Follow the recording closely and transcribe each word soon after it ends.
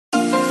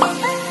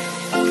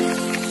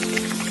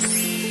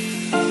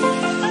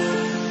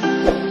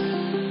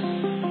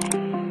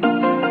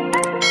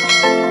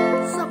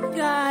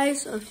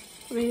let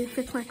me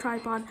fix my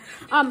tripod.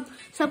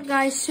 So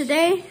guys,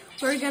 today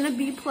we're gonna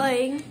be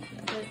playing.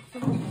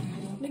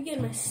 Let me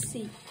get my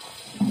seat.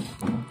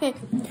 Okay.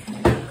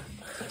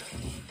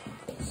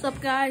 What's up,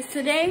 guys?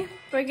 Today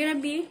we're gonna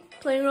be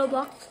playing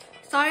Roblox.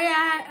 Sorry,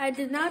 I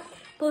did not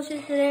post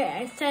it today.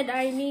 I said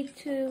I need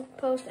to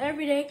post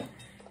every day.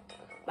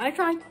 I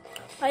tried.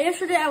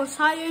 Yesterday I was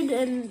tired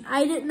and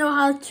I didn't know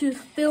how to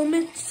film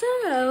it,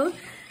 so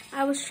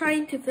I was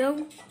trying to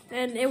film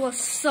and it was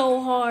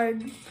so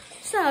hard.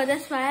 So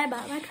that's why I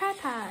bought my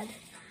tripod.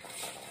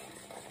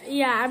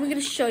 Yeah, I'm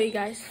gonna show you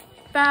guys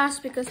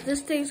fast because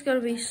this thing's gonna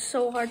be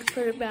so hard to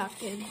put it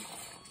back in.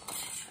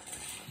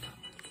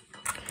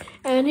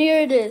 And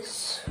here it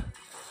is.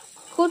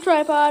 Cool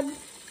tripod.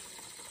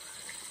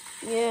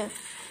 Yeah.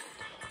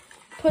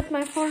 Put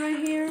my phone right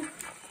here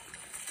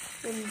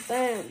and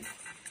bam.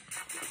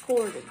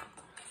 Recorded.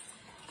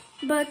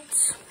 But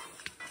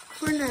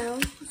for now,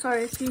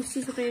 sorry if you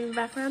see something in the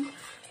background.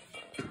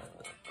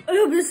 I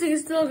hope this thing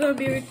is still gonna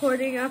be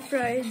recording after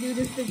I do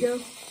this video.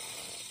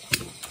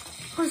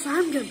 Cause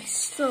I'm gonna be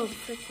so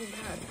freaking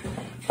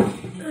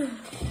mad.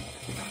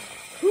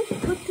 Who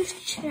put this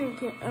chair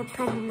here?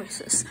 Probably my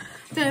sis.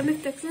 Okay, let me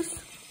fix this.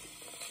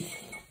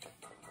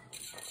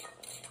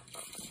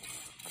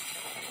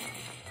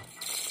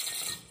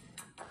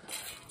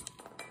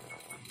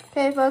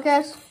 Okay,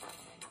 focus.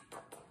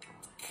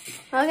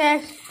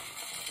 Focus.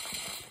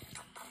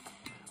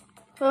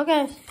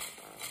 Focus.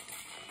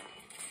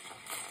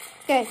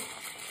 Okay,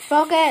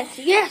 focus.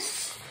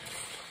 Yes!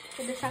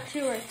 So this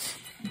actually works.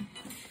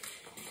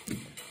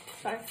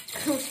 Sorry,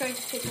 I was trying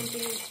to say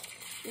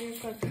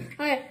something.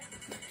 Okay,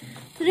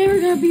 today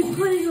we're gonna be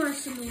playing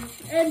Arsenal,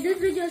 and this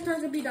video is not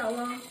gonna be that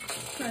long.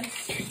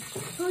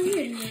 Oh, you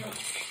didn't know.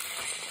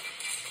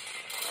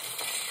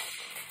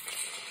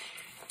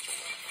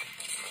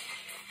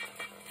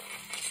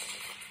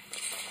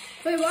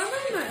 Wait, why am I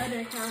on my other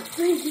account?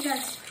 Please, you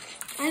guys.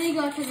 I need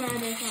to go to my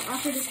other account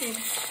after this game.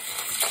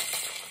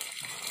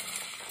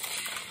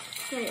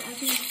 Wait, I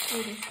can just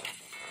do this.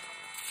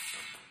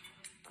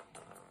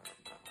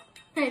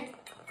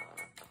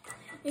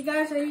 Hey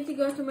guys, I need to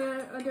go to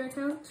my other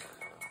account.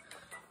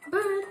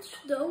 But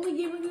the only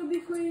game I'm gonna be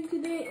playing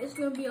today is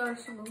gonna be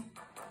Arsenal.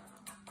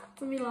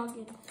 Let me log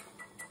in.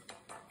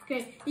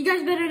 Okay, you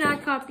guys better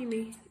not copy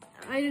me.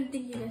 I don't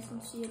think you guys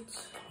can see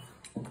it.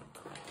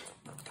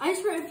 I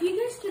swear, if you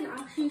guys can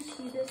actually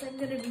see this, I'm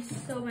gonna be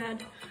so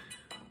mad.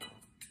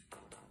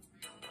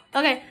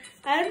 Okay,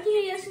 I don't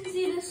think you guys can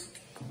see this.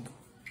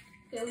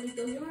 Okay, let me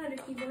go to my other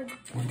keyboard.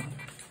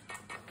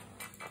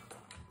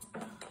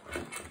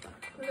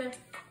 Okay,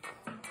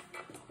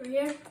 we're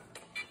here.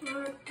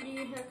 What do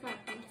you have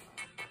happened?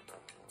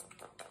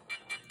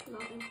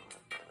 Nothing.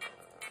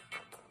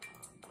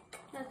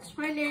 That's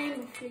my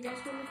name. If you guys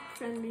want to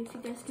friend me, if you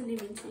guys can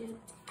even see it.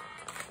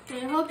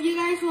 Okay, I hope you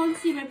guys won't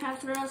see my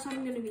password, else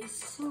I'm gonna be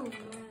so mad.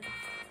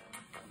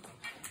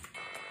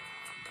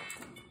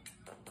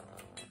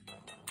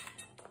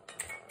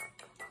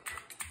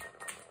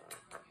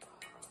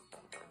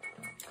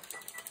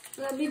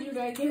 Let me do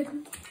that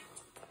again.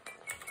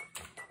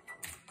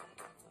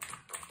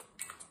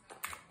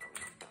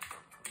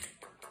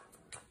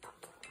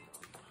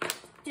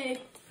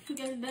 Okay, you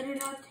guys better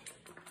not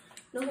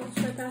know what's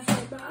my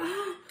password, but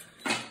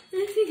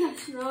if you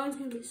guys know, I'm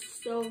gonna be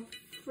so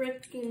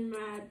freaking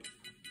mad.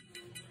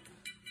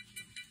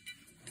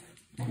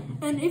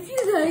 And if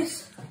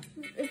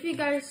you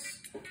guys,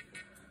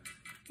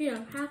 you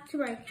know, hack to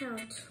my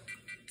account,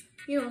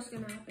 you know what's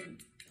gonna happen.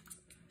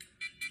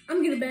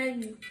 I'm gonna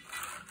ban you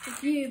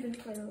if you even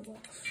play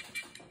Roblox.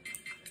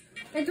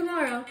 And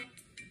tomorrow,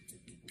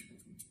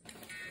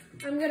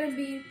 I'm gonna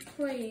be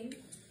playing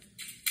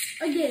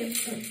a game.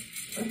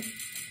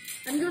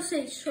 I'm gonna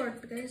say it's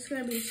short because it's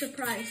gonna be a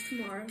surprise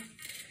tomorrow.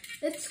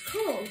 It's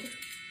called,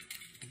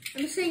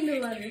 I'm saying the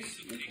letters,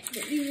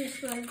 the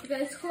easiest letters,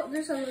 because it's called,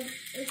 there's a,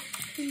 it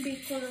can be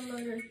called a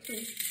letter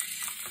too.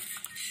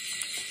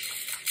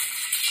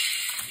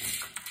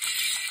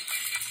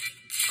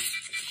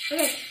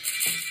 Okay,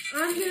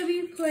 I'm gonna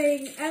be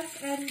playing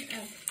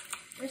FNF.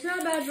 It's not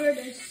a bad word,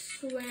 I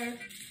swear.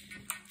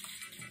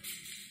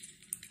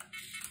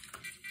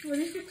 Well,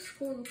 this looks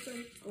cool, looks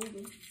like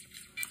golden.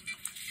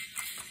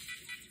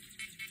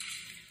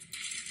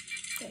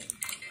 Okay.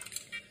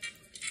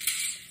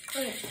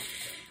 Okay.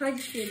 I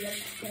just did that,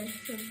 guys.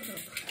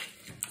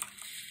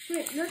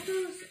 Wait, not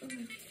those.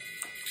 Okay.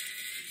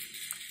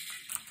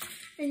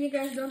 And you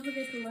guys don't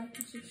forget to like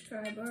and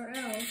subscribe, or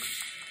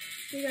else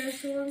you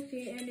guys won't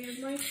see any of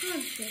my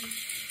content.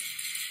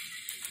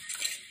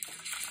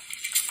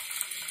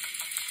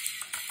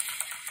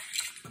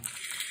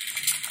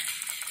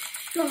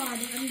 God,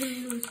 I'm gonna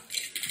lose.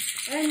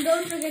 And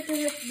don't forget to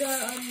hit the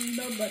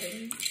bell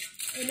button.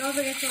 And don't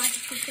forget to like and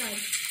subscribe.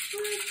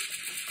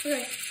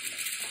 Okay.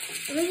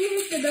 When you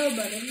hit the bell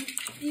button,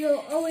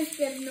 you'll always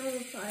get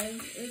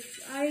notified if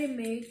I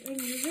make a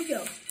new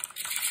video.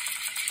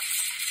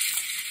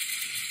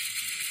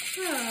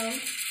 So,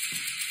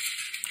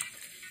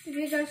 if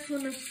you guys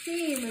want to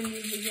see my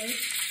new videos,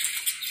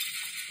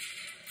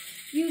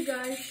 you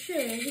guys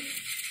should.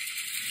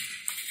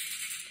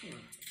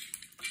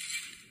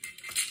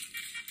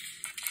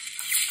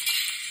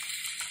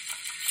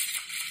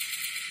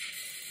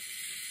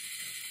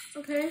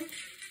 Okay.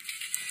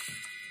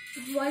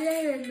 Why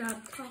did I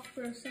not talk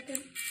for a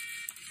second?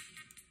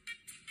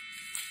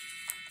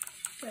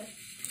 Okay.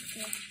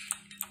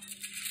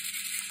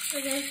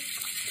 Okay.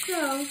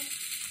 So,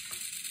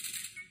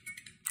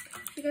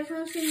 you guys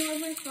want to see more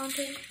of my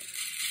content?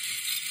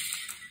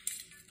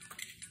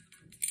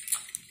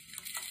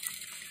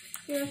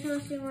 You guys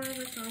want to see more of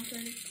my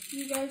content?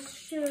 You guys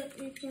should.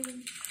 You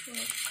can.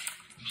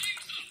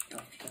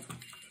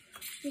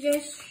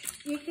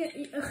 You can.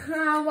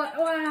 What?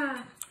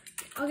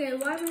 Okay,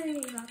 why am I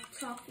not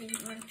talking?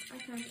 Or I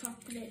can't talk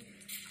today.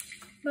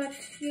 But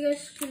you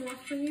guys can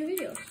watch my new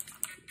videos.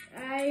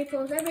 I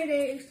post every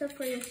day except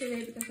for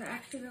yesterday because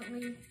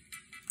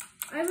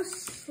I was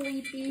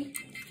sleepy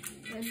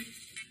and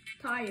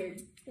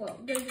tired. Well,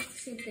 they're just the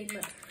same thing,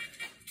 but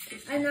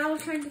and I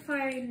was trying to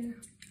find.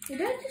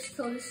 Did I just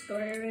tell this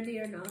story already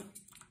or not?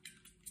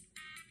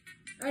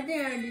 I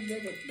think I already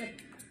did it, but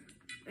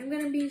I'm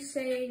gonna be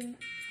saying.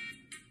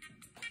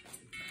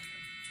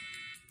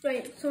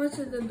 Wait, someone's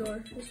at the door.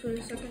 Just wait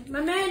a second.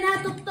 Mamay,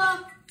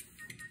 natuktok!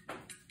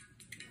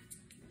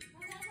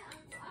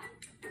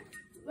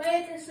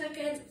 Wait a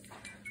second.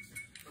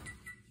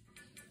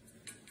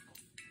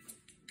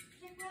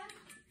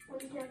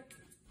 What is that?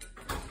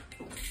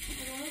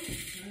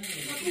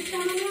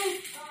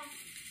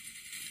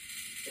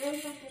 Wait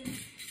a second.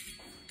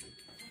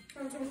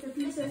 There's a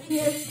piece of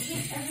here.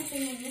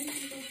 Everything in it.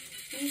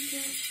 Thank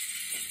you.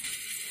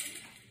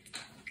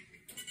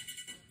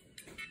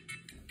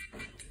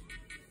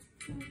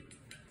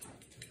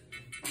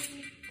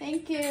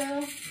 Thank you.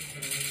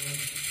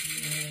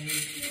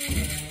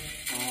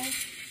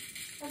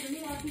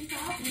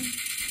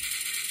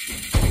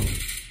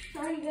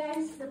 Sorry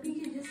guys, the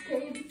pizza just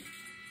came.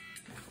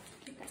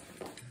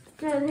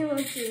 No, they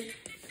won't see.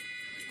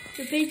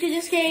 The pizza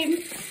just came.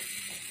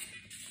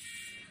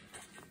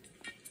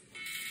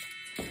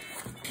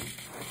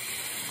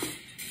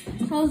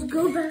 So let's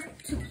go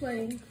back to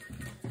playing.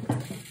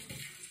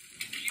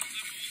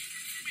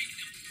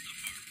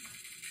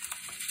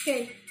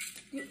 Okay.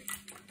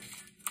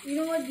 You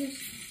know what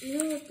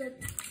that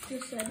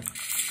just said?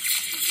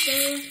 So,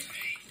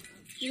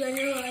 you guys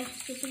realize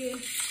this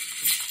game.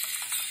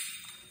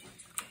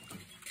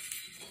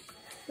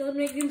 Don't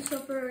make them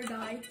suffer or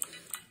die.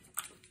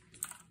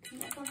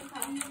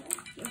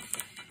 Yeah.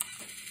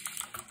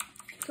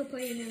 So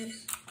play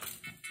anyways.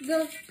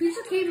 The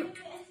pizza came.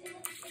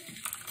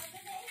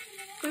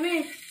 I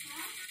mean,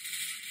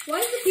 why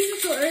is the pizza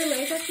so early?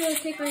 I thought it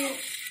would take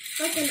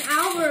like an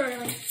hour or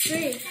like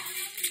 3.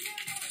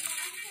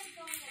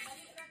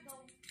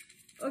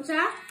 What's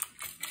that?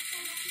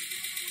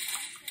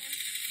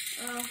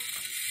 Oh.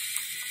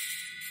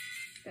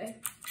 Okay.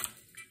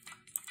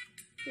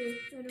 Wait,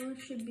 anyone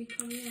should be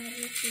coming out of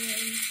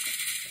here.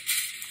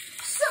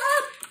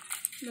 Stop!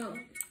 No.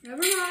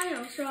 Never mind,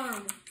 I'll show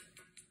him.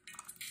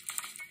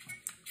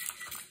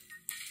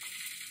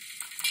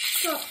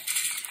 Stop.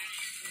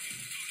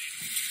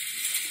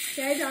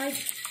 Okay, I died.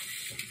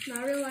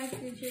 Not real life,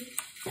 YouTube.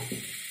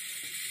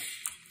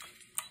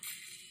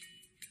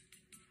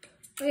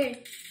 Okay.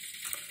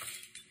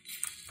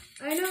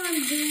 I know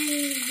I'm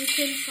doing the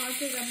same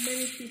content of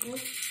many people.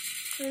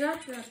 Well, not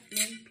that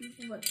many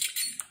people, but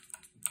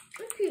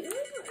some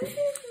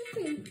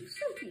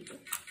people.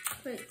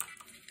 Wait,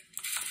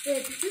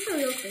 this is a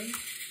real thing.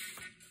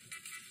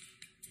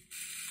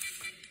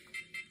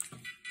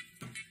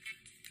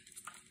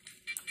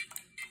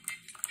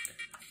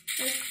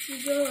 Like, you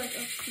go like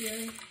up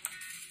here.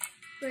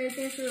 Wait, I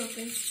think it's a real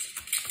thing.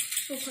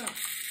 Oh crap.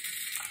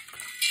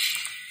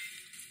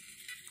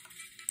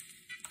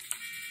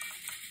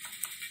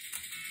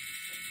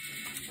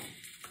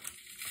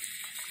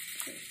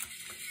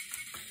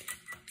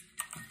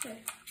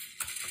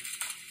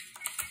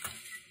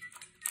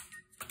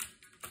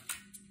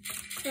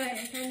 Right, I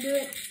can't do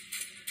it.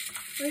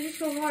 Why is it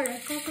so hard? I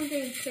saw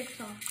something in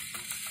TikTok.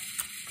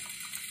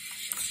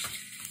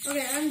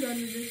 Okay, I'm done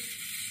with this.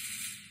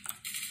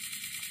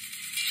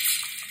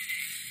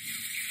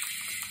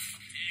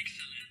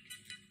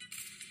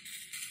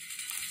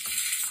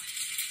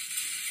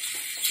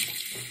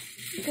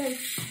 Okay.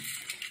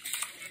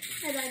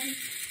 I died.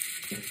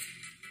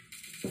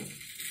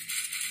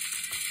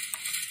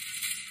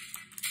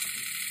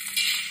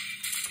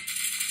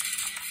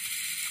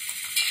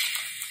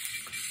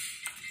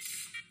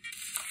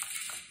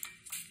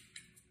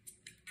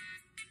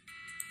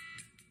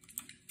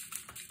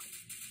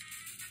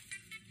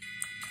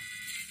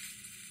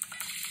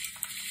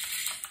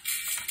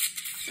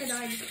 I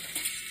died.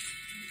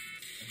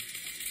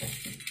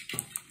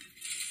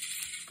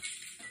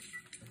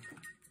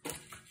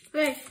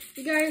 Okay,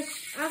 you guys,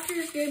 after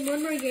this game,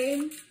 one more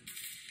game,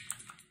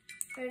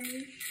 and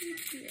we should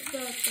be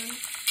about done.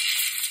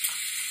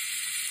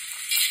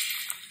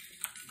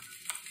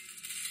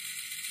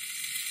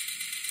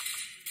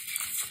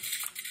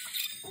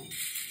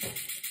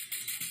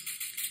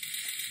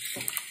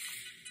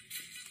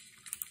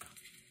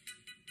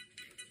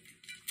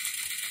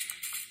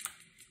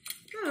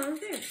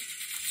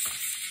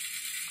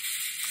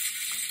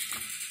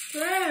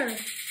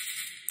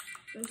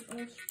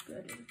 no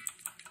spreading.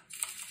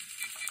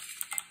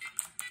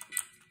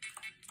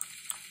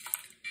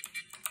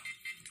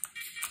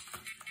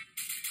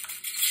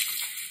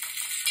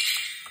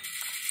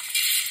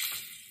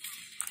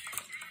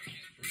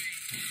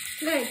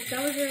 Guys,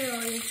 that was very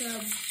long.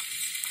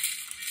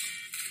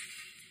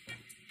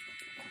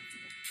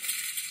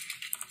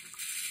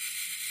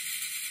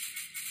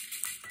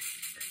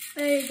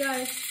 Hey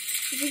guys,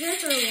 if you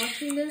guys are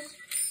watching this,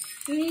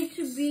 you need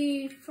to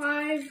be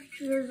 5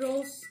 years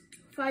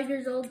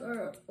old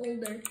or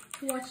older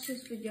to watch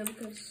this video,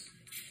 because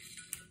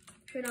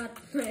if you're not,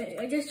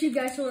 I guess you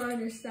guys won't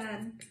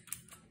understand.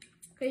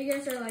 Okay, you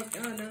guys are like,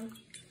 I don't know.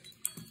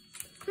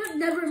 But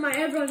never mind,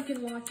 everyone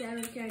can watch it. I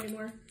don't care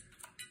anymore.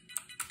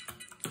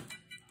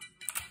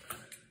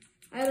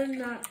 I don't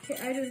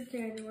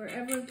care anymore.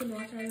 Everyone can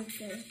watch. I don't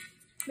care.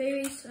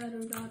 Babies, I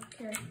do not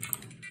care.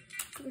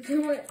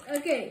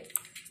 Okay,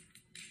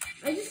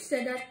 I just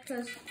said that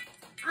because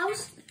I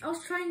was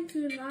trying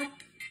to not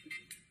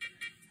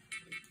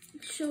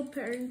show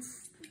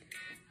parents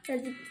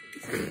that.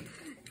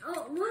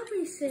 Oh, what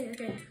am I saying?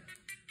 Okay.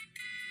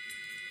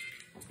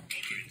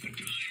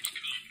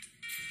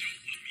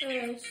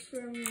 I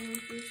swear I'm gonna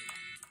make this.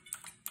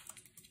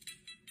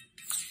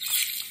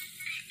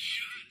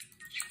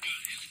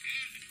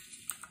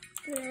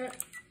 Yeah.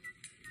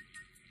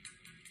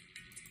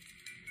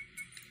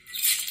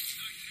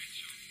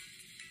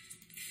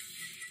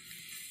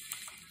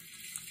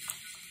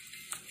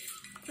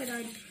 I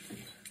died.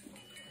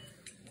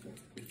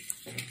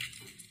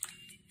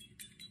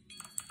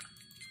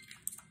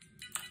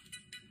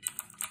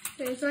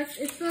 Okay,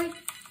 it's like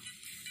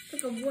a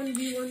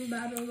 1v1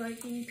 battle,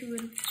 like you need to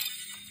win.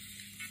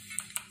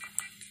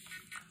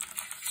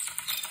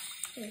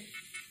 Okay.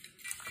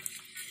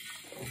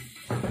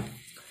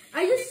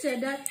 I just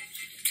said that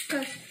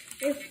because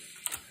if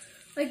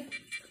like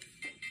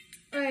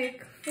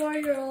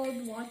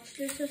 4-year-old watch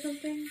this or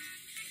something,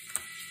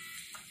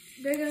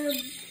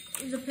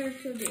 the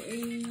parents will be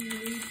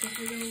angry because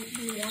they don't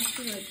be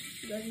watching like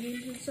gun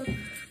games and stuff.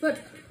 But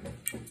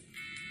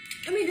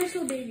I mean, they're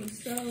still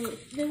babies, so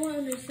they won't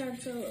understand.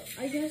 So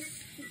I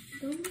guess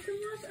don't make them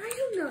watch. I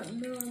do not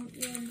know what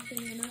I'm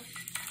saying or not.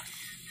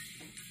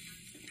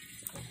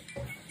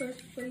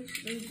 First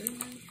place, baby.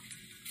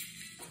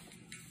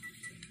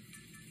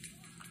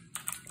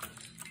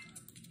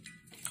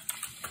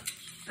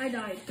 I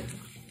died.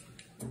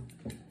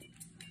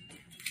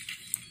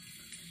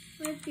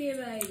 Might be a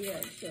bad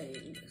idea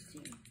getting this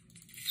team.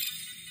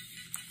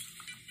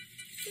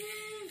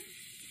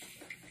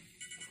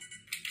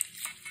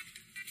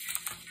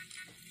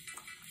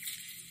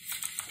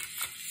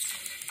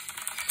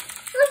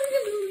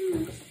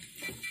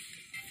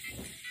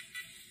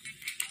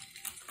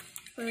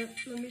 But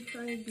let me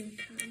try to do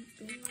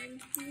camping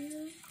right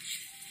here.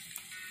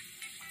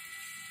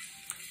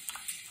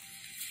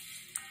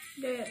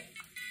 There.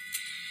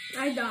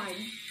 I died.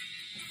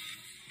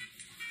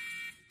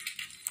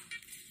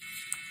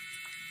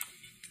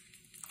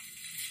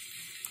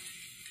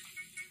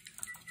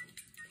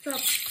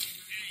 Stop.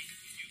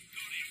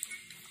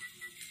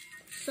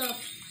 Stop.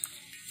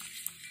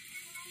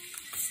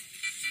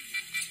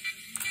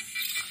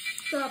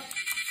 Stop.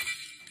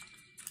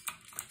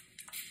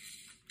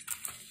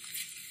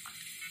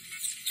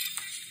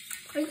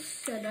 I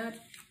said that.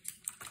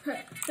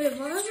 Wait,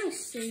 what am I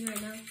saying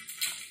right now?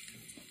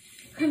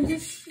 I'm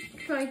just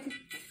trying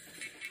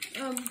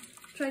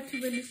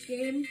to win this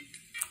game.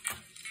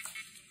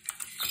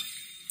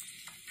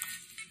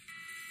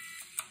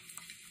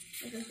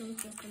 I guess I'm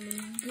fucking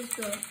this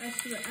girl. I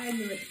swear, I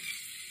knew it.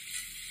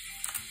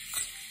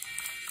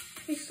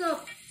 Hey,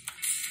 stop.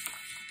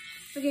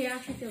 Okay, I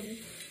actually killed me.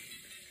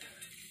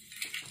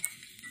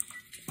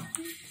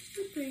 It's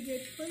a pretty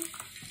good play.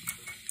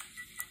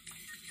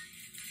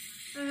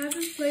 I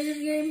haven't played this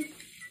game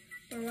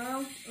for a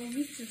while. Oh,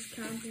 he's just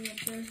camping up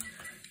there.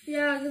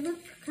 Yeah, good luck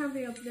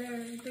camping up there.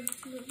 This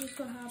is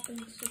what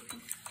happens if you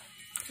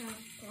camp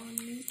on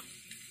me.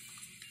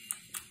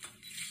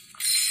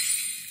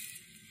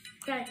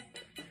 Okay.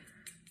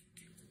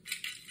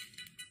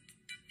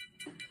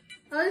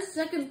 I was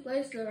second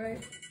place though,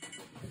 right?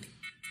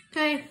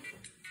 Okay.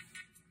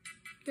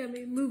 Let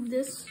me move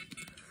this.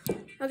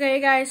 Okay,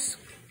 guys.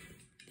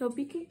 Hope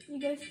you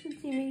guys can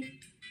see me.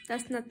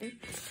 That's nothing.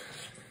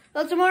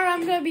 Well, tomorrow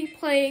I'm gonna be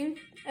playing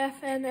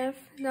FNF.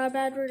 Not a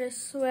bad word, I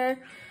swear.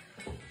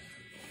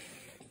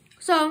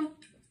 So,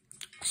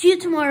 see you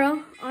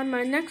tomorrow on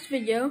my next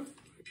video.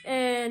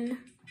 And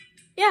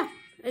yeah,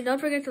 and don't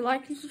forget to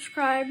like and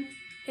subscribe.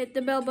 Hit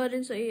the bell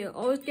button so you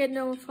always get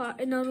notified.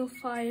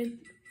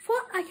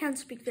 What? I can't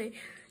speak today.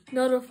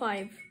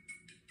 Notified.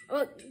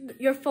 Oh,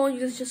 your phone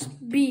will just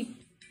beep.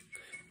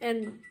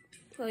 And,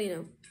 well, you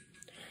know,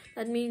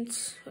 that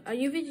means a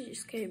new video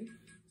just came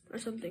or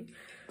something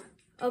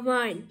of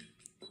mine.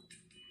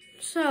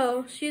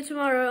 So, see you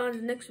tomorrow on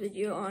the next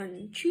video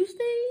on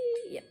Tuesday?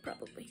 Yeah,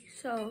 probably.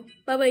 So,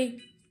 bye-bye.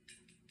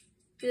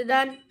 Is it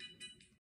done?